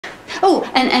Oh,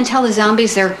 and tell the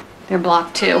zombies they're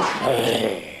blocked too.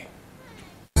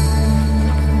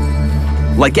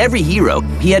 Like every hero,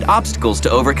 he had obstacles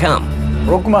to overcome.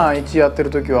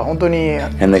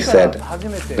 And they said,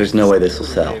 there's no way this will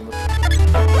sell.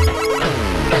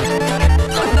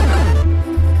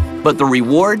 But the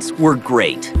rewards were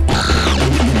great.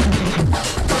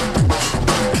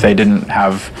 If they didn't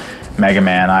have Mega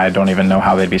Man, I don't even know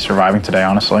how they'd be surviving today,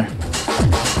 honestly.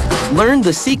 Learn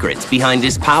the secrets behind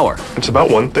his power. It's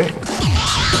about one thing.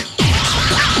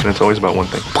 And it's always about one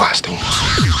thing, blasting.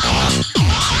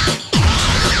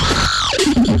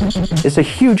 It's a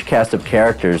huge cast of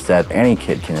characters that any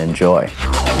kid can enjoy.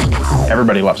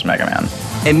 Everybody loves Mega Man.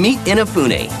 And meet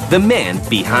Inafune, the man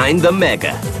behind the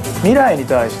Mega. I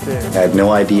had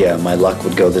no idea my luck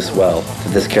would go this well,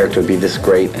 that this character would be this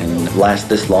great and last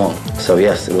this long. So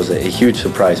yes, it was a huge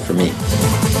surprise for me.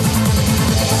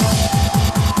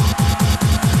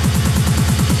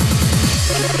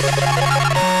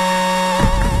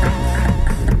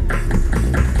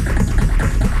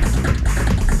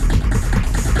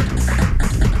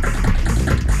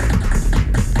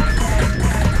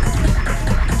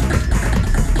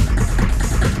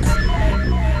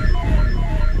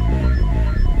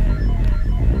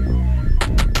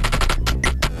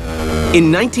 In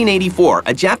 1984,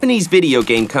 a Japanese video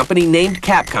game company named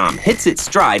Capcom hits its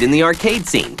stride in the arcade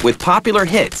scene with popular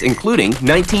hits including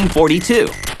 1942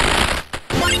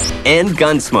 and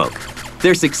Gunsmoke.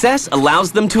 Their success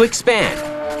allows them to expand,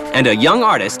 and a young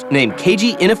artist named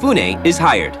Keiji Inafune is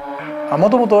hired.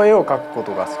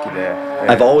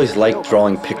 I've always liked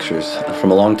drawing pictures.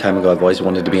 From a long time ago, I've always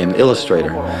wanted to be an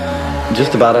illustrator.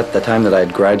 Just about at the time that I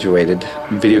had graduated,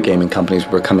 video gaming companies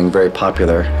were becoming very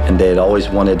popular, and they had always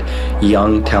wanted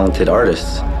young, talented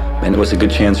artists. And it was a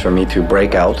good chance for me to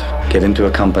break out, get into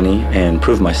a company, and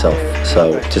prove myself.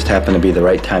 So it just happened to be the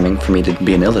right timing for me to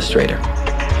be an illustrator.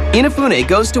 Inafune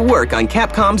goes to work on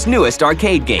Capcom's newest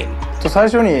arcade game.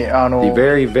 The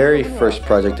very, very first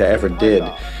project I ever did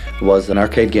was an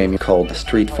arcade game called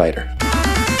Street Fighter.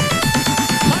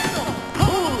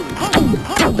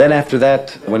 Then after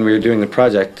that, when we were doing the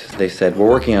project, they said, we're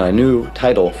working on a new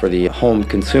title for the home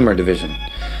consumer division,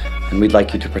 and we'd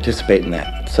like you to participate in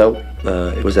that. So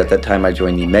it was at that time I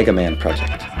joined the MegaMan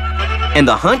project. And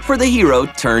the hunt for the hero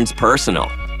turns personal.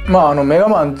 A lot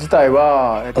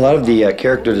of the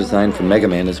character design for Mega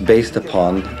Man is based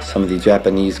upon some of the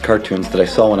Japanese cartoons that I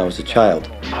saw when I was a child.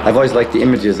 I've always liked the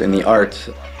images and the art.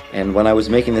 And when I was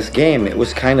making this game, it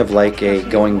was kind of like a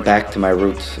going back to my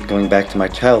roots, going back to my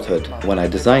childhood when I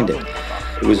designed it.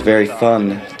 It was very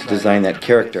fun to design that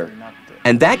character.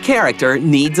 And that character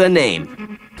needs a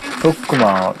name.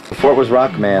 Before it was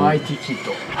Rockman,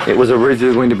 it was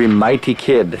originally going to be Mighty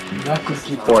Kid,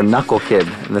 or Knuckle Kid,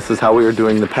 and this is how we were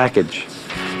doing the package.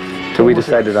 So we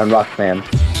decided on Rockman.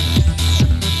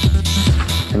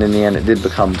 And in the end, it did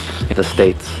become the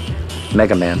States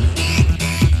Mega Man.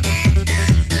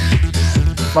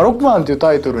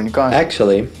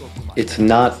 Actually, it's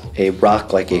not a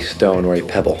rock like a stone or a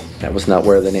pebble. That was not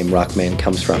where the name Rockman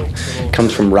comes from. It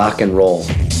comes from rock and roll.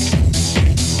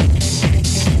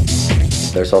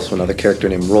 There's also another character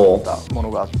named Roll.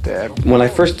 When I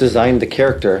first designed the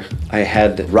character, I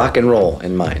had rock and roll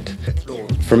in mind.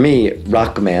 For me,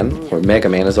 Rockman, or Mega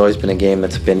Man, has always been a game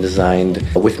that's been designed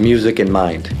with music in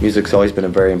mind. Music's always been a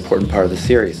very important part of the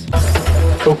series.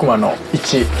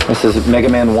 This is Mega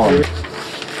Man 1.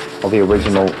 All the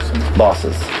original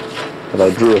bosses that I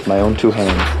drew with my own two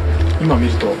hands.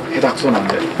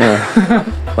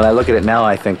 When I look at it now,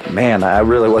 I think, man, I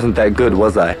really wasn't that good,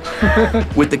 was I?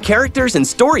 With the characters and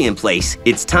story in place,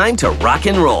 it's time to rock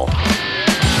and roll.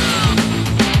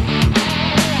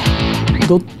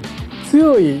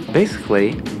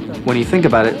 Basically, when you think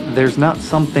about it, there's not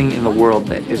something in the world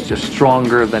that is just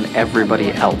stronger than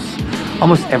everybody else.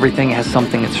 Almost everything has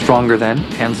something it's stronger than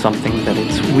and something that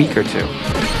it's weaker to.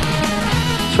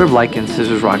 Sort of like in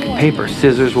scissors, rock, and paper.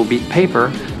 Scissors will beat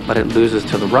paper, but it loses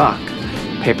to the rock.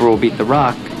 Paper will beat the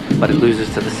rock, but it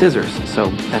loses to the scissors. So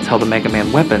that's how the Mega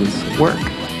Man weapons work.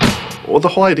 Well, the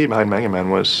whole idea behind Mega Man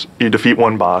was you defeat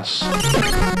one boss,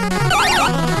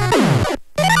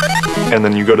 and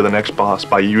then you go to the next boss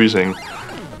by using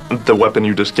the weapon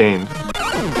you just gained.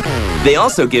 They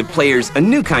also give players a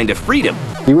new kind of freedom.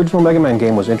 The original Mega Man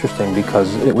game was interesting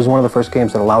because it was one of the first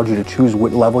games that allowed you to choose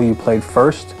what level you played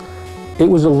first. It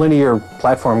was a linear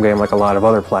platform game like a lot of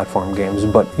other platform games,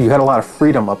 but you had a lot of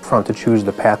freedom up front to choose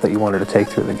the path that you wanted to take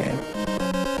through the game.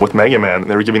 With Mega Man,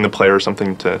 they were giving the player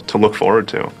something to look forward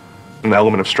to, an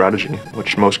element of strategy,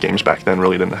 which most games back then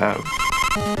really didn't have.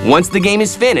 Once the game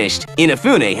is finished,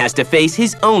 Inafune has to face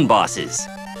his own bosses.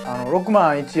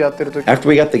 After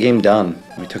we got the game done,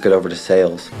 we took it over to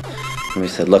sales. And we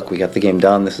said, look, we got the game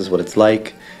done, this is what it's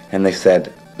like. And they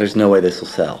said, there's no way this will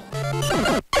sell.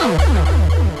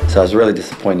 So I was really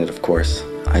disappointed, of course.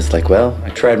 I was like, well, I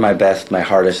tried my best, my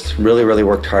hardest, really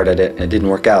worked hard at it, and it didn't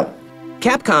work out.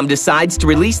 Capcom decides to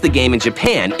release the game in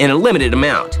Japan in a limited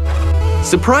amount.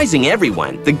 Surprising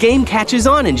everyone, the game catches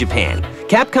on in Japan.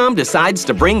 Capcom decides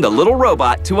to bring the little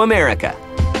robot to America.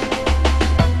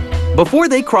 Before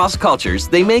they cross cultures,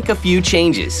 they make a few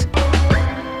changes.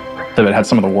 It had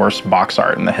some of the worst box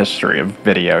art in the history of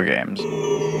video games.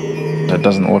 It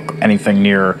doesn't look anything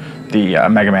near the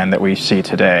Mega Man that we see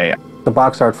today. The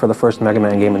box art for the first Mega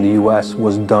Man game in the US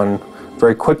was done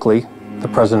very quickly. The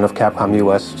president of Capcom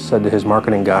US said to his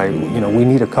marketing guy, you know, we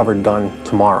need a cover done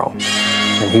tomorrow.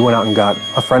 And he went out and got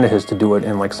a friend of his to do it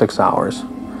in like 6 hours.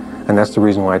 And that's the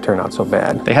reason why it turned out so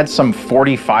bad. They had some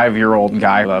 45-year-old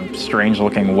guy with a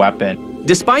strange-looking weapon.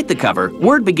 Despite the cover,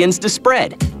 word begins to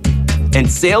spread. And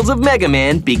sales of Mega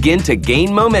Man begin to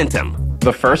gain momentum.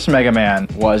 The first Mega Man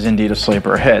was indeed a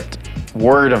sleeper hit.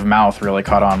 Word of mouth really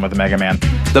caught on with Mega Man.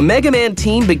 The Mega Man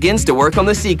team begins to work on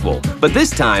the sequel, but this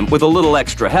time with a little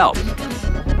extra help.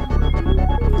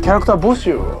 Character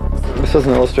Bushu. This was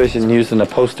an illustration used in a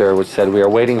poster which said, we are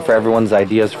waiting for everyone's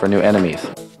ideas for new enemies.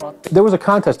 There was a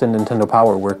contest in Nintendo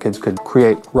Power where kids could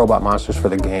create robot monsters for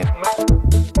the game.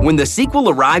 When the sequel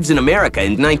arrives in America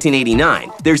in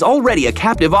 1989, there's already a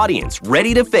captive audience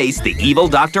ready to face the evil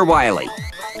Dr. Wily.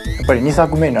 If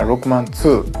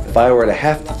I were to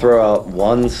have to throw out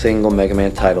one single Mega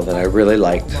Man title that I really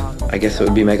liked, I guess it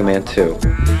would be Mega Man 2.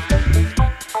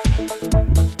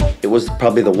 It was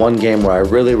probably the one game where I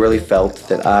really felt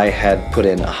that I had put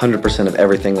in 100% of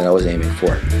everything that I was aiming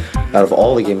for. Out of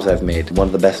all the games I've made, one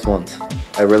of the best ones.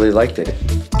 I really liked it.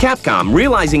 Capcom,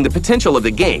 realizing the potential of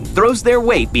the game, throws their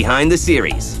weight behind the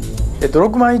series.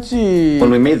 When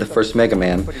we made the first Mega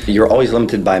Man, you're always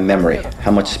limited by memory,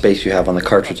 how much space you have on the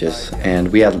cartridges.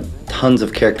 And we had tons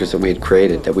of characters that we had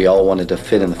created that we all wanted to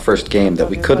fit in the first game that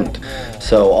we couldn't.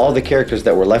 So all the characters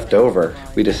that were left over,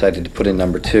 we decided to put in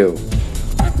number 2.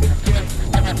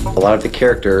 A lot of the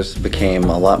characters became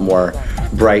a lot more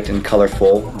bright and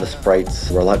colorful. The sprites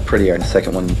were a lot prettier in the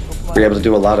second one. We were able to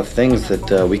do a lot of things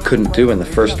that we couldn't do in the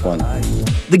first one.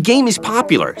 The game is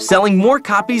popular, selling more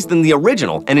copies than the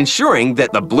original and ensuring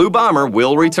that the Blue Bomber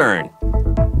will return.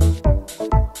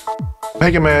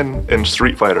 Mega Man and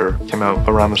Street Fighter came out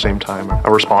around the same time,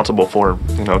 are responsible for,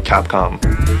 Capcom.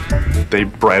 They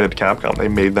branded Capcom. They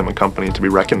made them a company to be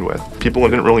reckoned with. People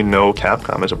didn't really know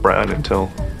Capcom as a brand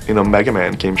until, Mega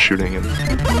Man came shooting in.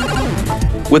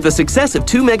 With the success of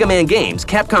 2 Mega Man games,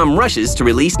 Capcom rushes to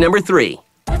release number 3.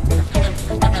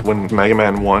 When Mega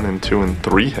Man 1 and 2 and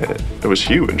 3 hit, it was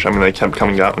huge. I mean, they kept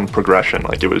coming out in progression.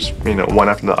 Like, it was, one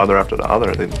after the other after the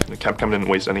other. Capcom didn't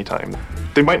waste any time.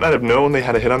 They might not have known they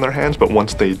had a hit on their hands, but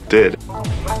once they did,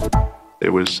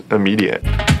 it was immediate.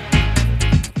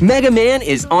 Mega Man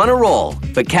is on a roll,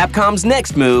 but Capcom's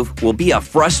next move will be a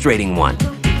frustrating one.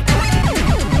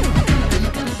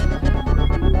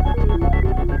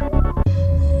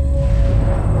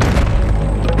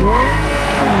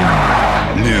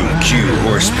 New Q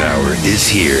horsepower is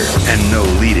here, and no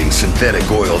leading synthetic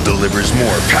oil delivers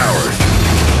more power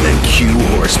than Q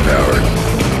horsepower.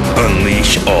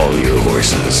 Unleash all your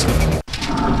horses.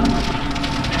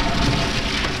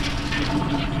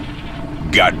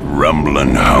 Got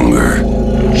rumbling hunger?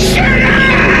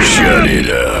 Shut it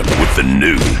up with the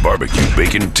new barbecue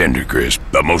bacon tender crisp,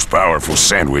 the most powerful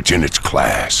sandwich in its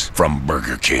class from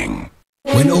Burger King.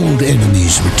 When old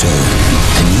enemies return,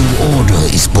 a new order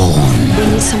is born.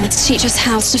 We need someone to teach us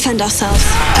how to defend ourselves.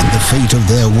 And the fate of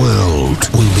their world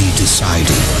will be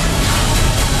decided.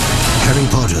 Harry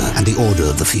Potter and the Order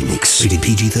of the Phoenix, rated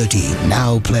PG-13,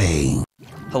 now playing.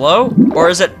 Hello? Or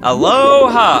is it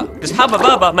Aloha? Because Hubba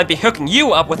Bubba might be hooking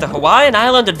you up with a Hawaiian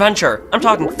Island adventure. I'm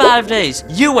talking 5 days,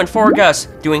 you and 4 Gus,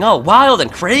 doing all wild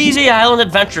and crazy island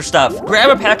adventure stuff. Grab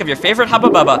a pack of your favorite Hubba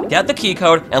Bubba, get the key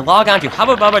code, and log on to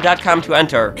hubbabubba.com to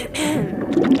enter.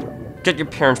 Get your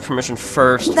parents' permission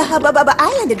first. The Hubba Bubba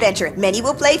Island Adventure. Many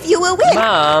will play, few will win.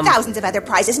 Mom. Thousands of other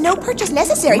prizes, no purchase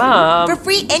necessary. Mom. For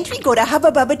free entry, go to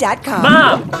hubbabubba.com.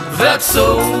 Mom! That's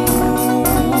so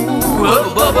Hubba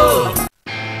Bubba.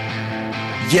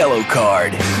 Yellow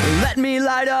card. Let me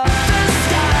light up the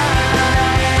skies.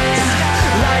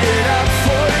 Light it up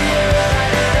for you.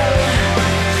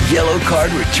 Yellow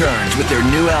Card returns with their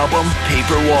new album,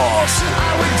 Paper Walls.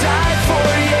 I would die for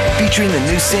you. Featuring the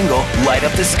new single, Light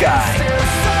Up the Sky.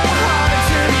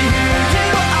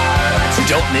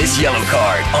 Don't miss Yellow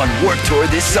Card on Warped Tour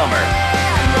this summer.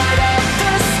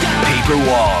 Paper Paper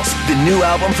Walls, the new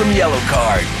album from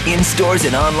Yellowcard. In stores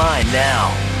and online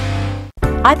now.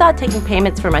 I thought taking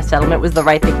payments for my settlement was the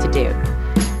right thing to do.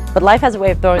 But life has a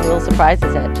way of throwing little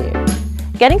surprises at you.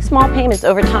 Getting small payments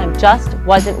over time just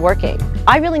wasn't working.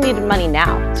 I really needed money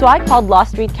now, so I called Law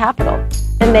Street Capital,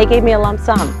 and they gave me a lump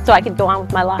sum so I could go on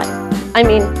with my life. I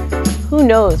mean, who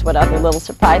knows what other little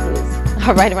surprises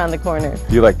are right around the corner.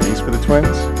 You like these for the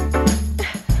twins?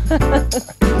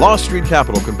 Law Street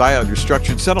Capital can buy out your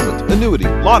structured settlement, annuity,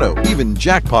 lotto, even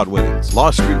jackpot winnings.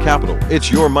 Law Street Capital, it's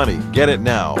your money. Get it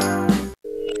now.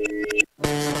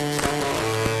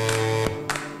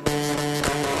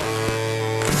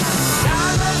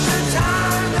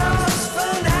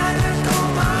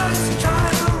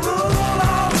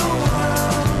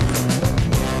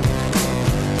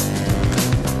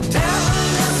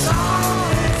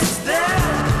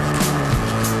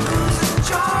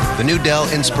 The new Dell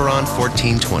Inspiron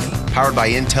 1420, powered by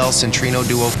Intel Centrino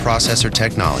Duo processor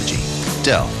technology.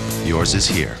 Dell, yours is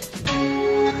here.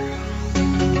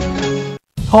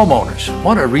 Homeowners,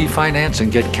 want to refinance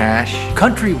and get cash?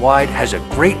 Countrywide has a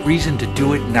great reason to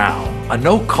do it now. A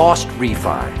no-cost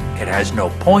refi. It has no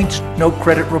points, no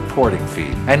credit reporting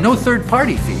fee, and no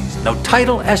third-party fees, no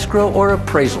title, escrow, or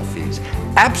appraisal fees.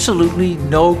 Absolutely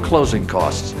no closing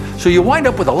costs. So you wind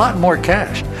up with a lot more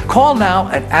cash. Call now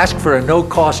and ask for a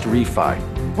no-cost refi.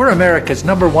 We're America's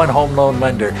 #1 home loan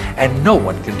lender, and no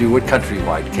one can do what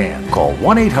Countrywide can. Call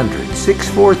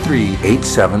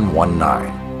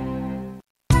 1-800-643-8719.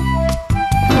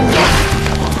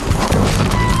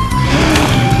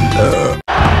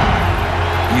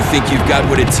 You think you've got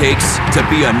what it takes to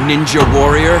be a ninja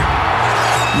warrior?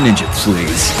 Ninja,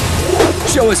 please.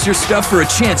 Show us your stuff for a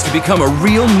chance to become a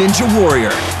real ninja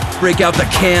warrior. Break out the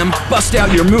cam, bust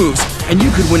out your moves, and you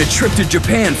could win a trip to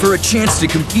Japan for a chance to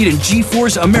compete in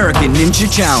G4's American Ninja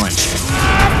Challenge.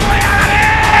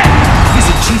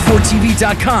 Visit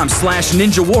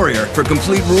G4TV.com/Ninja Warrior for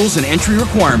complete rules and entry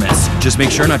requirements. Just make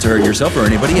sure not to hurt yourself or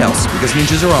anybody else, because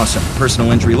ninjas are awesome.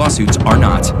 Personal injury lawsuits are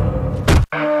not.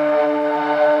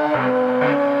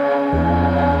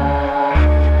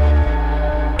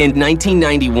 In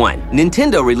 1991,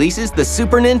 Nintendo releases the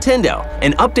Super Nintendo,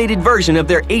 an updated version of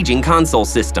their aging console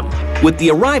system. With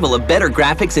the arrival of better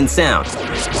graphics and sound,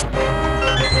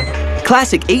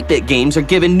 classic 8-bit games are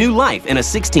given new life in a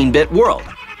 16-bit world.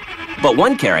 But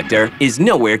one character is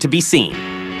nowhere to be seen.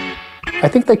 I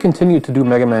think they continued to do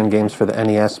Mega Man games for the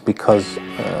NES because,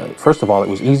 first of all, it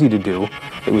was easy to do.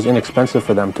 It was inexpensive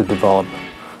for them to develop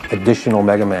additional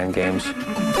Mega Man games.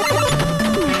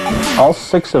 All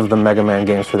 6 of the Mega Man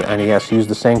games for the NES use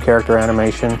the same character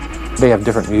animation. They have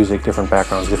different music, different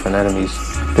backgrounds, different enemies,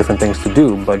 different things to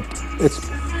do, but it's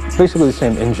basically the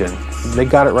same engine. They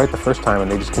got it right the first time and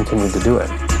they just continued to do it.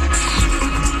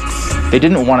 They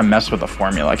didn't want to mess with the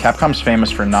formula. Capcom's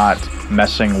famous for not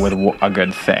messing with a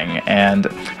good thing, and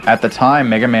at the time,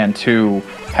 Mega Man 2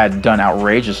 had done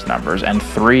outrageous numbers, and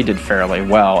 3 did fairly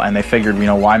well, and they figured, you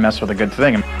know, why mess with a good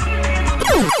thing?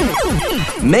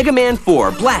 Mega Man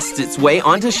 4 blasts its way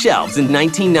onto shelves in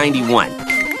 1991.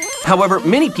 However,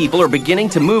 many people are beginning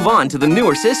to move on to the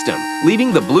newer system,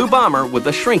 leaving the Blue Bomber with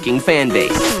a shrinking fan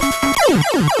base.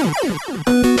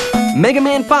 Mega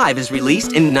Man 5 is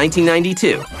released in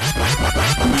 1992.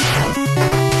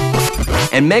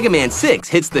 And Mega Man 6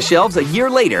 hits the shelves a year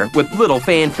later with little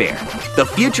fanfare. The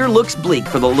future looks bleak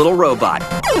for the little robot.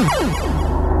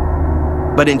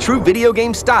 But in true video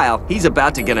game style, he's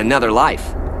about to get another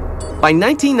life. By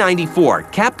 1994,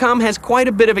 Capcom has quite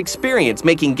a bit of experience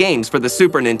making games for the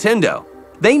Super Nintendo.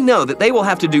 They know that they will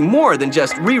have to do more than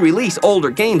just re-release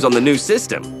older games on the new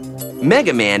system.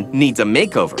 Mega Man needs a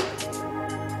makeover.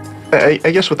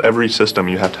 I guess with every system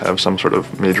you have to have some sort of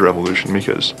major evolution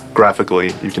because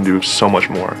graphically you can do so much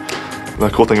more. The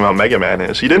cool thing about Mega Man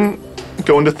is he didn't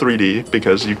go into 3D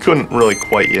because you couldn't really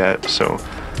quite yet, so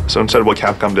instead what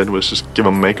Capcom did was just give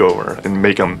him a makeover and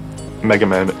make him Mega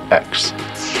Man X.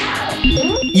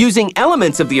 Using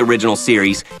elements of the original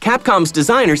series, Capcom's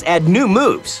designers add new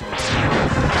moves.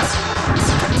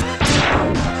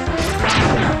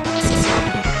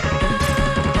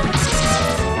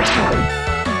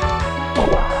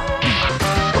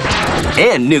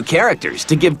 And new characters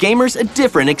to give gamers a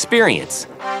different experience.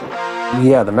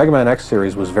 Yeah, the Mega Man X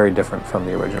series was very different from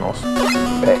the originals.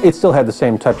 It still had the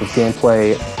same type of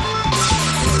gameplay.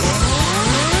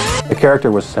 The character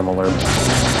was similar,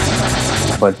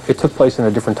 but it took place in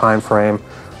a different time frame.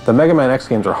 The Mega Man X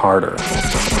games are harder.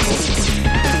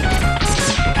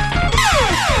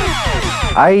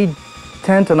 I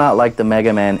tend to not like the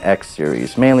Mega Man X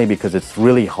series, mainly because it's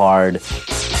really hard.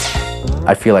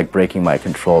 I feel like breaking my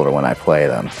controller when I play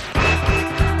them.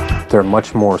 They're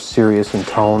much more serious in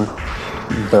tone.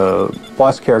 The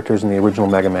boss characters in the original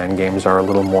Mega Man games are a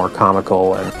little more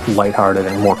comical and lighthearted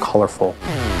and more colorful.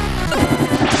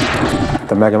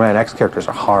 The Mega Man X characters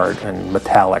are hard and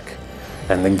metallic,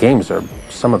 and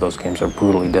some of those games are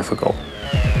brutally difficult.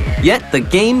 Yet the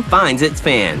game finds its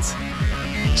fans.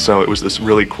 So it was this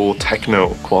really cool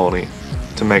techno quality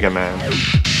to Mega Man.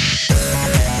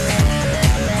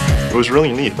 It was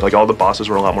really neat. Like, all the bosses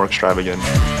were a lot more extravagant.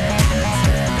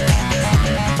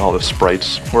 All the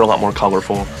sprites were a lot more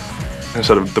colorful.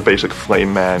 Instead of the basic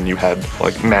Flame Man, you had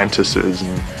like mantises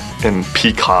and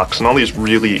peacocks and all these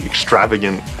really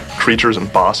extravagant creatures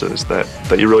and bosses that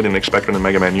you really didn't expect in the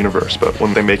Mega Man universe. But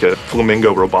when they make a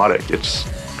flamingo robotic, it's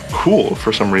cool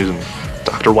for some reason.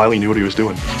 Dr. Wily knew what he was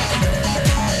doing.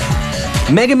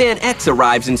 Mega Man X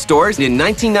arrives in stores in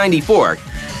 1994,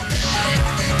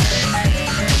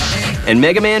 and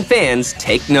Mega Man fans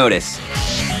take notice.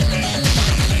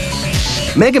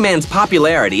 Mega Man's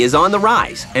popularity is on the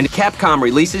rise, and Capcom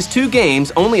releases 2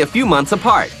 games only a few months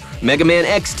apart, Mega Man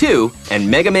X2 and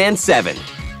Mega Man 7.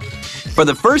 For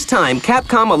the first time,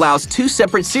 Capcom allows 2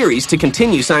 separate series to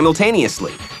continue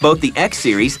simultaneously, both the X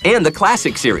series and the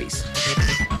Classic series.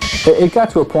 It got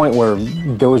to a point where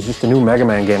there was just a new Mega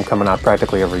Man game coming out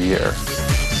practically every year.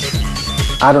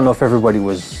 I don't know if everybody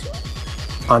was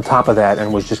on top of that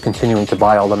and was just continuing to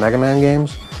buy all the Mega Man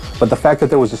games, but the fact that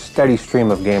there was a steady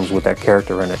stream of games with that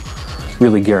character in it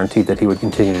really guaranteed that he would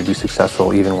continue to be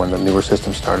successful even when the newer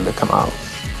systems started to come out.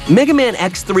 Mega Man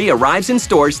X3 arrives in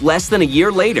stores less than a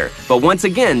year later, but once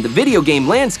again, the video game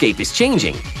landscape is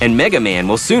changing, and Mega Man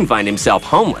will soon find himself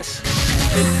homeless.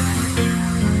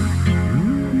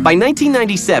 By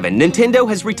 1997, Nintendo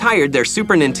has retired their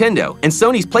Super Nintendo, and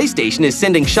Sony's PlayStation is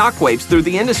sending shockwaves through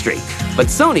the industry. But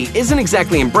Sony isn't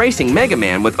exactly embracing Mega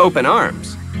Man with open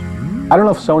arms. I don't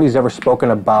know if Sony's ever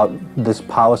spoken about this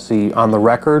policy on the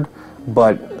record,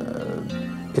 but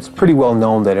it's pretty well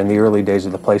known that in the early days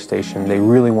of the PlayStation, they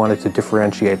really wanted to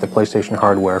differentiate the PlayStation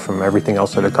hardware from everything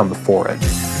else that had come before it.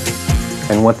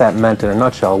 And what that meant in a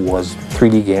nutshell was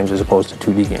 3D games as opposed to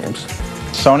 2D games.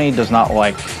 Sony does not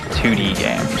like 2D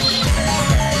games.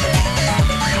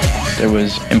 It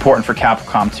was important for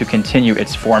Capcom to continue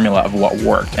its formula of what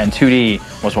worked, and 2D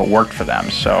was what worked for them,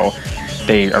 so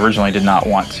they originally did not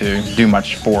want to do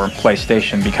much for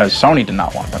PlayStation because Sony did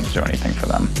not want them to do anything for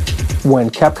them. When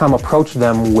Capcom approached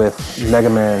them with Mega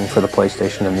Man for the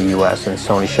PlayStation in the US, and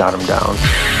Sony shot them down.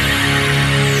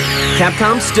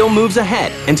 Capcom still moves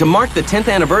ahead, and to mark the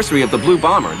 10th anniversary of the Blue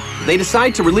Bomber, they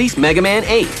decide to release Mega Man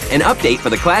 8, an update for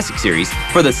the Classic series,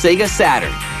 for the Sega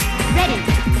Saturn. Ready.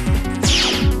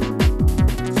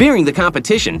 Fearing the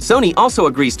competition, Sony also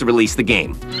agrees to release the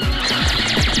game.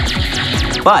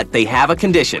 But they have a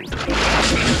condition.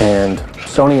 And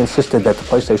Sony insisted that the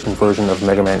PlayStation version of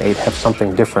Mega Man 8 have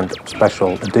something different,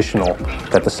 special, additional,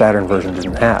 that the Saturn version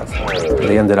didn't have.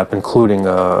 They ended up including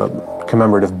a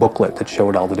commemorative booklet that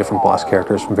showed all the different boss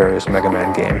characters from various Mega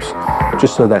Man games,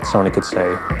 just so that Sony could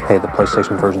say, hey, the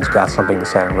PlayStation version's got something the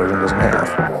Saturn version doesn't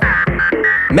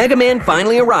have. Mega Man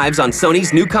finally arrives on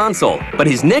Sony's new console, but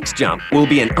his next jump will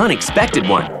be an unexpected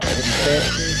one.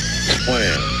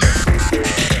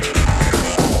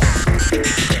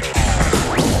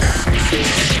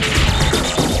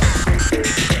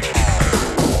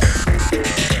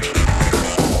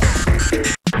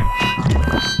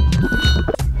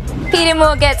 Peter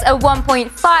Moore gets a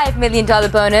 $1.5 million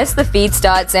bonus. The feed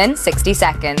starts in 60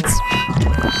 seconds.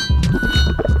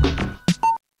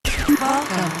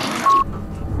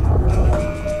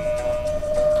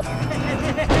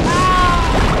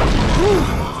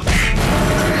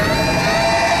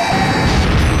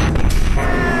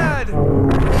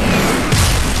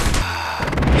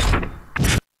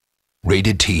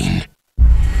 Rated teen.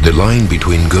 The line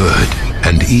between good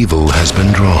and evil has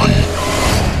been drawn.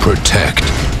 Protect.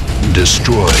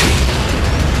 Destroy.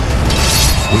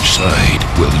 Which side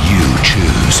will you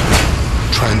choose?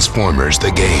 Transformers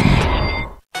the game.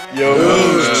 Yo,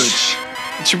 Mooch.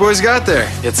 What your boys got there?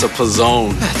 It's a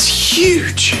pizzone. That's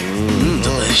huge.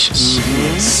 Delicious.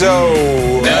 So...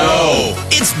 No!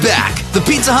 It's back! The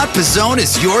Pizza Hut Pizzone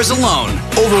is yours alone.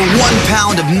 Over 1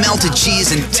 pound of melted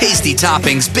cheese and tasty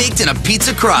toppings baked in a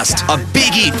pizza crust. A big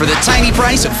eat for the tiny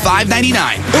price of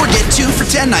 $5.99. Or get 2 for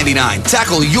 $10.99.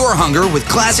 Tackle your hunger with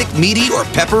classic, meaty, or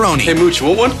pepperoni. Hey, Mooch,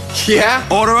 you want one? Yeah?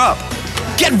 Order up.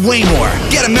 Get way more.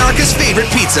 Get America's favorite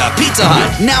pizza, Pizza Hut,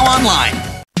 now online.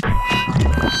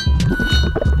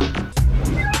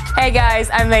 Hey guys,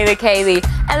 I'm Layla Kaylee,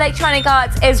 Electronic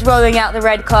Arts is rolling out the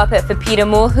red carpet for Peter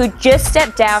Moore, who just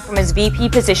stepped down from his VP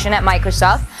position at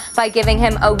Microsoft, by giving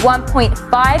him a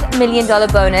 $1.5 million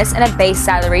bonus and a base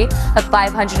salary of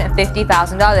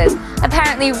 $550,000.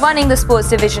 Apparently, running the sports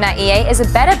division at EA is a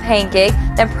better paying gig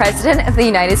than President of the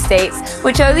United States,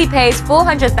 which only pays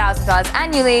 $400,000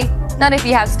 annually. Not if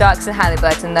you have stocks in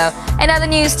Halliburton, though. In other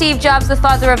news, Steve Jobs, the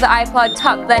father of the iPod,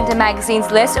 topped Blender magazine's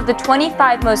list of the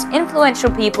 25 most influential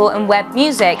people in web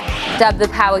music, dubbed the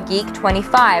Power Geek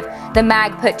 25. The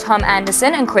mag put Tom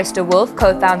Anderson and Krista Wolf,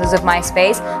 co-founders of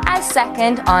MySpace, as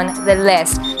second on the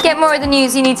list. Get more of the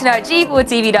news you need to know at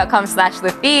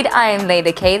G4TV.com/thefeed. I am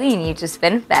Layla Kaylee, and you've just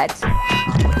been fed.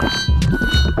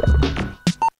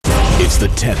 It's the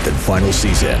 10th and final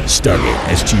season, Stargate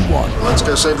SG-1. Let's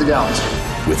go save the galaxy.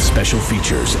 With special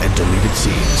features and deleted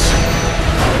scenes.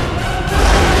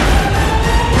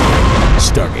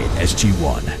 Stargate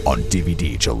SG-1 on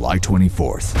DVD July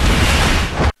 24th.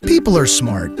 People are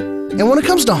smart. And when it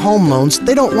comes to home loans,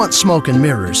 they don't want smoke and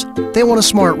mirrors. They want a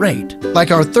smart rate.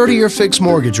 Like our 30-year fixed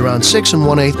mortgage around 6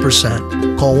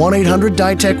 1/8%. Call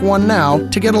 1-800-DITEC-1 now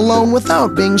to get a loan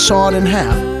without being sawed in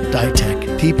half.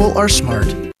 DITEC. People are smart.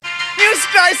 New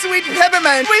Sky Sweet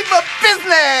Peppermint! We for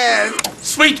business!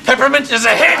 Sweet Peppermint is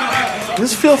a hit! Does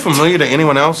this feel familiar to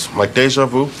anyone else? Like deja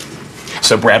vu?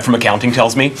 So Brad from accounting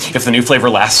tells me, if the new flavor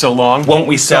lasts so long, won't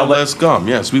we sell less gum?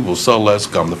 Yes, we will sell less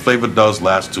gum. The flavor does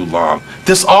last too long.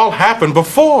 This all happened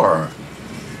before.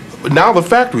 But now the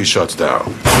factory shuts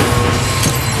down.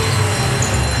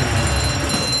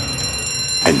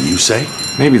 And you say?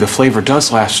 Maybe the flavor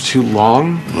does last too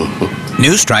long.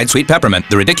 New Stride Sweet Peppermint,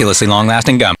 the ridiculously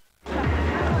long-lasting gum.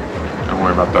 Don't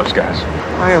worry about those guys.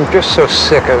 I am just so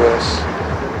sick of this.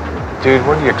 Dude,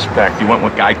 what do you expect? You went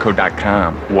with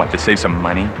Geico.com. What, to save some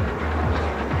money?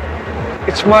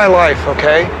 It's my life,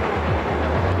 okay?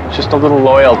 Just a little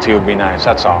loyalty would be nice,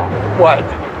 that's all. What?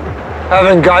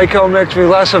 Having Geico makes me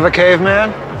less of a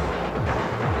caveman?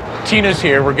 Tina's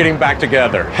here, we're getting back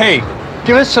together. Hey,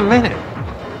 give us a minute.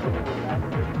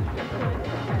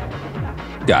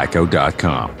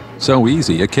 Geico.com. So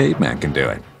easy, a caveman can do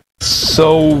it.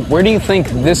 So, where do you think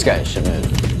this guy should move?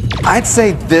 I'd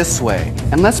say this way.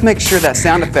 And let's make sure that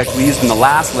sound effect we used in the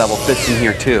last level fits in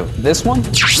here too. This one?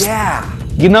 Yeah.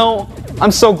 You know,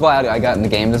 I'm so glad I got into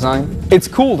game design. It's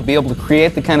cool to be able to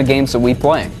create the kind of games that we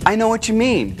play. I know what you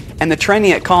mean. And the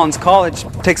training at Collins College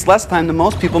takes less time than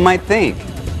most people might think.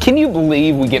 Can you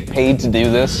believe we get paid to do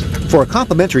this? For a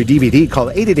complimentary DVD, call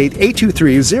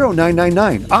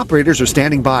 888-823-0999. Operators are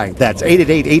standing by. That's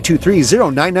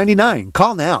 888-823-0999.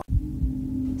 Call now.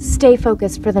 Stay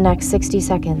focused for the next 60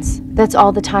 seconds. That's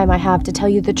all the time I have to tell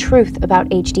you the truth about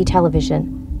HD television.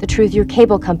 The truth your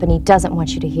cable company doesn't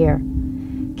want you to hear.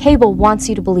 Cable wants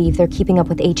you to believe they're keeping up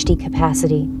with HD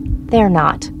capacity. They're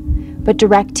not. But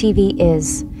DirecTV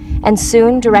is. And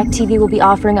soon, DirecTV will be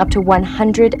offering up to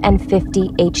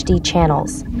 150 HD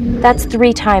channels. That's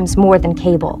 3 times more than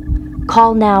cable.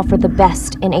 Call now for the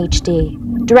best in HD.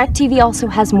 DirecTV also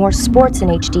has more sports in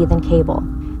HD than cable.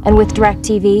 And with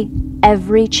DirecTV,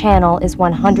 every channel is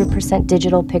 100%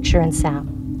 digital picture and sound.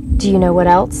 Do you know what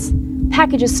else?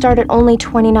 Packages start at only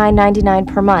 $29.99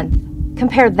 per month.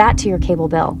 Compare that to your cable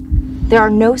bill. There are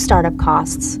no startup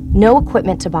costs, no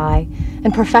equipment to buy,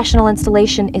 and professional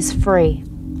installation is free.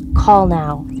 Call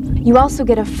now. You also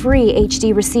get a free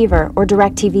HD receiver or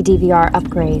DirecTV DVR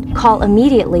upgrade. Call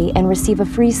immediately and receive a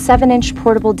free 7-inch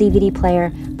portable DVD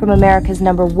player from America's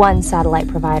 #1 satellite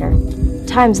provider.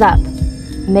 Time's up.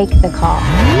 Make the call.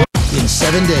 In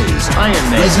 7 days, Iron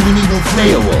Man, Resident Evil 3,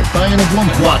 Beowulf, Lion of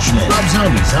Womp Watchmen, Rob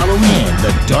Zombie's Halloween,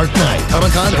 The Dark Knight,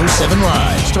 Comic-Con 07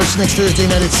 Live. Starts next Thursday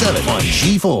night at 7 on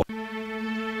G4.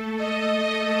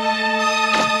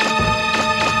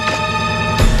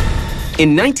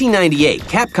 In 1998,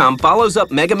 Capcom follows up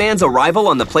Mega Man's arrival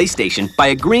on the PlayStation by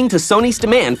agreeing to Sony's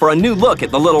demand for a new look at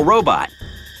the little robot.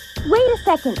 Wait a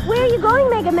second. Where are you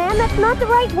going, Mega Man? That's not the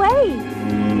right way.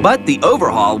 But the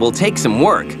overhaul will take some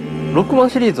work. The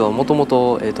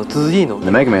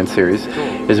Mega Man series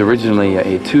is originally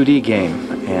a 2D game,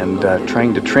 and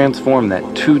trying to transform that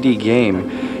 2D game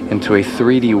into a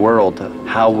 3D world.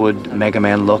 How would Mega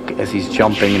Man look as he's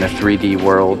jumping in a 3D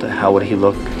world? How would he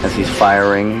look as he's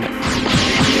firing,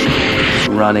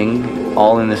 running,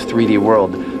 all in this 3D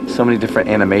world? So many different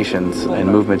animations and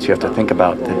movements you have to think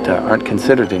about that aren't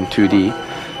considered in 2D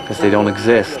because they don't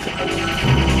exist.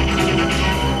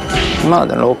 If I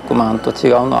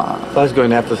was going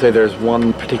to have to say there's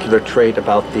one particular trait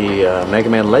about the Mega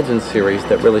Man Legends series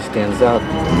that really stands out,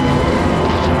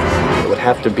 it would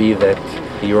have to be that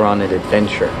you're on an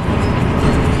adventure.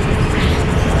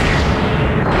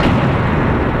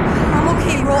 I'm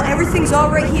okay, roll everything Everything's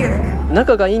all right here.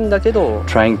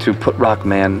 Trying to put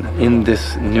Rockman in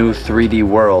this new 3D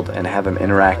world and have him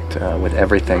interact with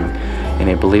everything in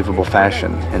a believable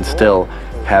fashion, and still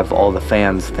have all the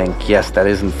fans think, yes, that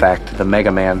is in fact the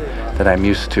Mega Man that I'm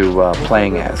used to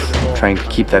playing as. Trying to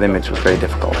keep that image was very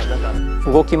difficult.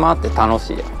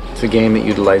 It's a game that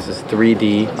utilizes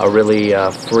 3D, a really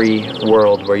free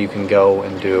world where you can go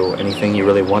and do anything you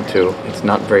really want to. It's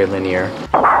not very linear.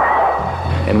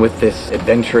 And with this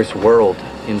adventurous world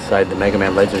inside the Mega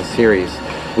Man Legends series,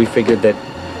 we figured that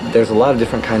there's a lot of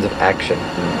different kinds of action,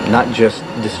 not just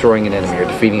destroying an enemy or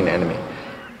defeating an enemy.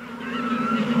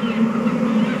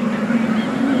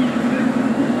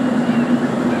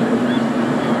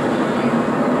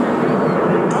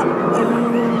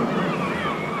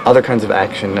 Other kinds of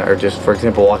action are just, for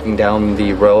example, walking down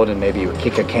the road and maybe you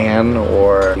kick a can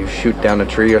or you shoot down a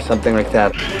tree or something like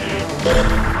that.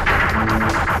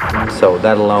 So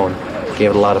that alone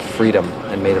gave it a lot of freedom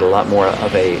and made it a lot more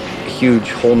of a huge,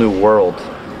 whole new world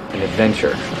and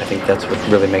adventure. I think that's what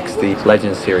really makes the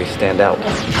Legends series stand out.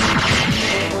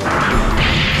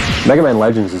 Mega Man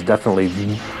Legends is definitely,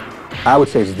 I would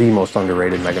say, it's the most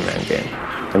underrated Mega Man game.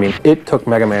 I mean, it took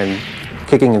Mega Man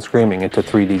kicking and screaming into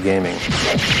 3D gaming.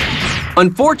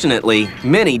 Unfortunately,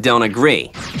 many don't agree.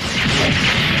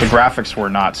 The graphics were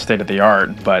not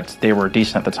state-of-the-art, but they were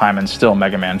decent at the time, and still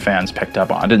Mega Man fans picked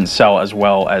up on. It didn't sell as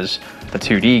well as the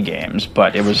 2D games,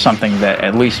 but it was something that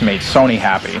at least made Sony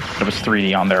happy that it was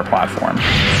 3D on their platform.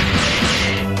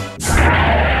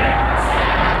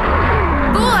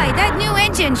 Boy, that new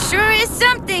engine sure is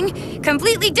something.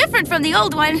 Completely different from the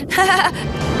old one.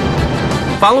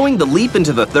 Following the leap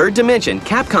into the third dimension,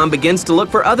 Capcom begins to look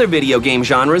for other video game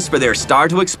genres for their star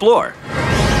to explore.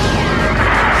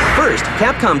 First,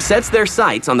 Capcom sets their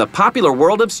sights on the popular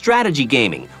world of strategy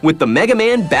gaming with the Mega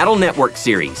Man Battle Network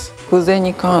series.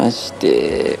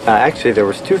 Actually, there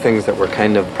was two things that were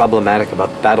kind of problematic about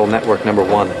Battle Network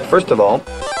 #1. First of all,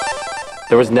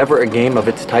 there was never a game of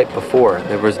its type before.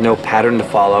 There was no pattern to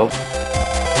follow,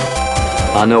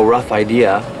 no rough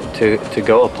idea to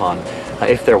go upon.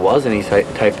 If there was any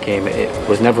type game, it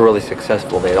was never really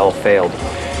successful. They'd all failed.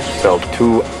 So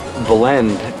to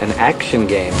blend an action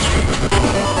game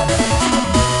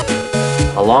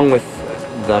along with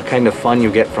the kind of fun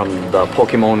you get from the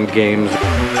Pokemon games,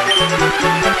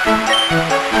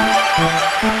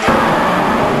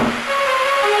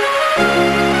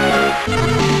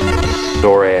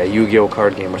 or a Yu-Gi-Oh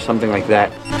card game or something like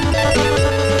that.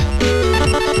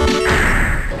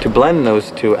 To blend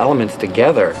those two elements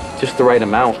together, just the right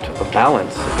amount of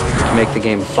balance to make the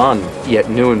game fun, yet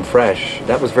new and fresh,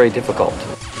 that was very difficult.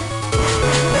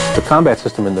 The combat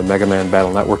system in the Mega Man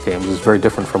Battle Network games is very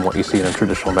different from what you see in a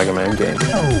traditional Mega Man game.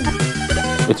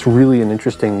 It's really an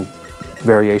interesting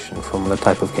variation from the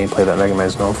type of gameplay that Mega Man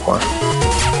is known for.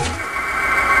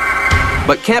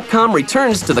 But Capcom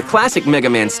returns to the classic Mega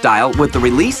Man style with the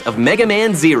release of Mega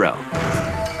Man Zero.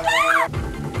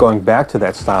 Going back to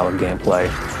that style of gameplay,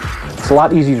 it's a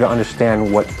lot easier to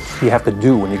understand what you have to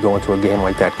do when you go into a game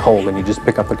like that cold and you just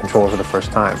pick up the controller for the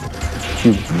first time.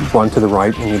 You run to the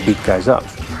right and you beat guys up.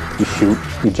 You shoot,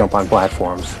 you jump on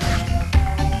platforms.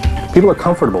 People are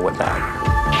comfortable with that.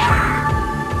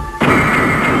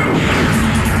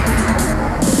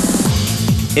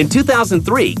 In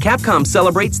 2003, Capcom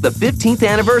celebrates the 15th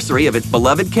anniversary of its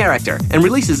beloved character and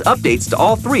releases updates to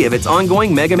all three of its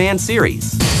ongoing Mega Man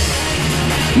series.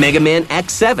 Mega Man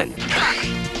X7,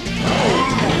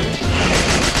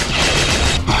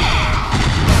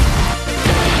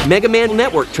 Mega Man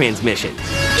Network Transmission,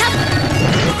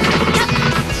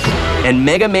 and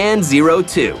Mega Man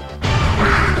 02.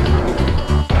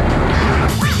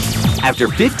 After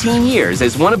 15 years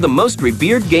as one of the most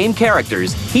revered game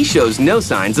characters, he shows no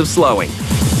signs of slowing.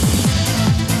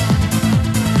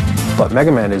 But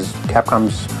Mega Man is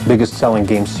Capcom's biggest selling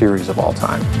game series of all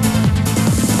time.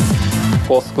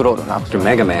 After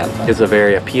Mega Man is a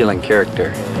very appealing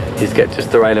character. He's got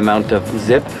just the right amount of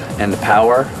zip and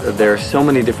power. There are so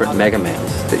many different Mega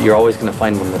Mans that you're always going to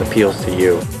find one that appeals to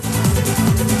you.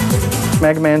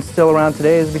 Mega Man's still around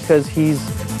today is because he's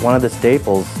one of the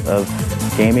staples of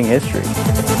gaming history.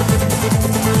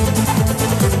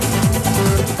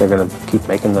 They're going to keep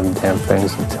making them damn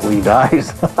things until he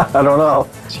dies. I don't know.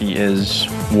 He is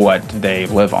what they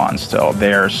live on still.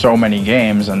 There are so many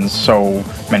games and so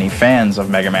many fans of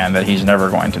Mega Man that he's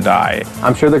never going to die.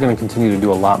 I'm sure they're going to continue to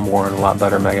do a lot more and a lot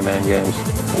better Mega Man games.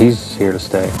 He's here to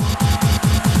stay.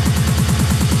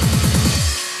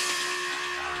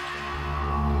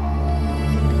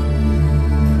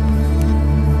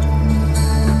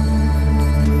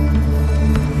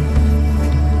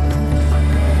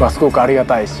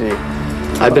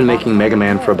 I've been making Mega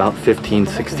Man for about 15,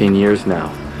 16 years now.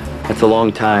 That's a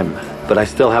long time, but I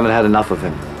still haven't had enough of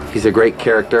him. He's a great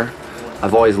character.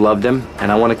 I've always loved him,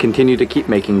 and I want to continue to keep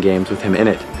making games with him in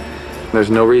it.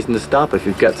 There's no reason to stop if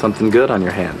you've got something good on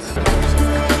your hands.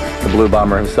 The Blue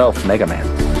Bomber himself, Mega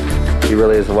Man. He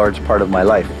really is a large part of my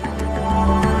life.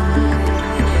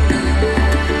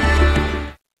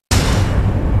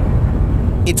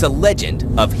 It's a legend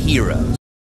of heroes.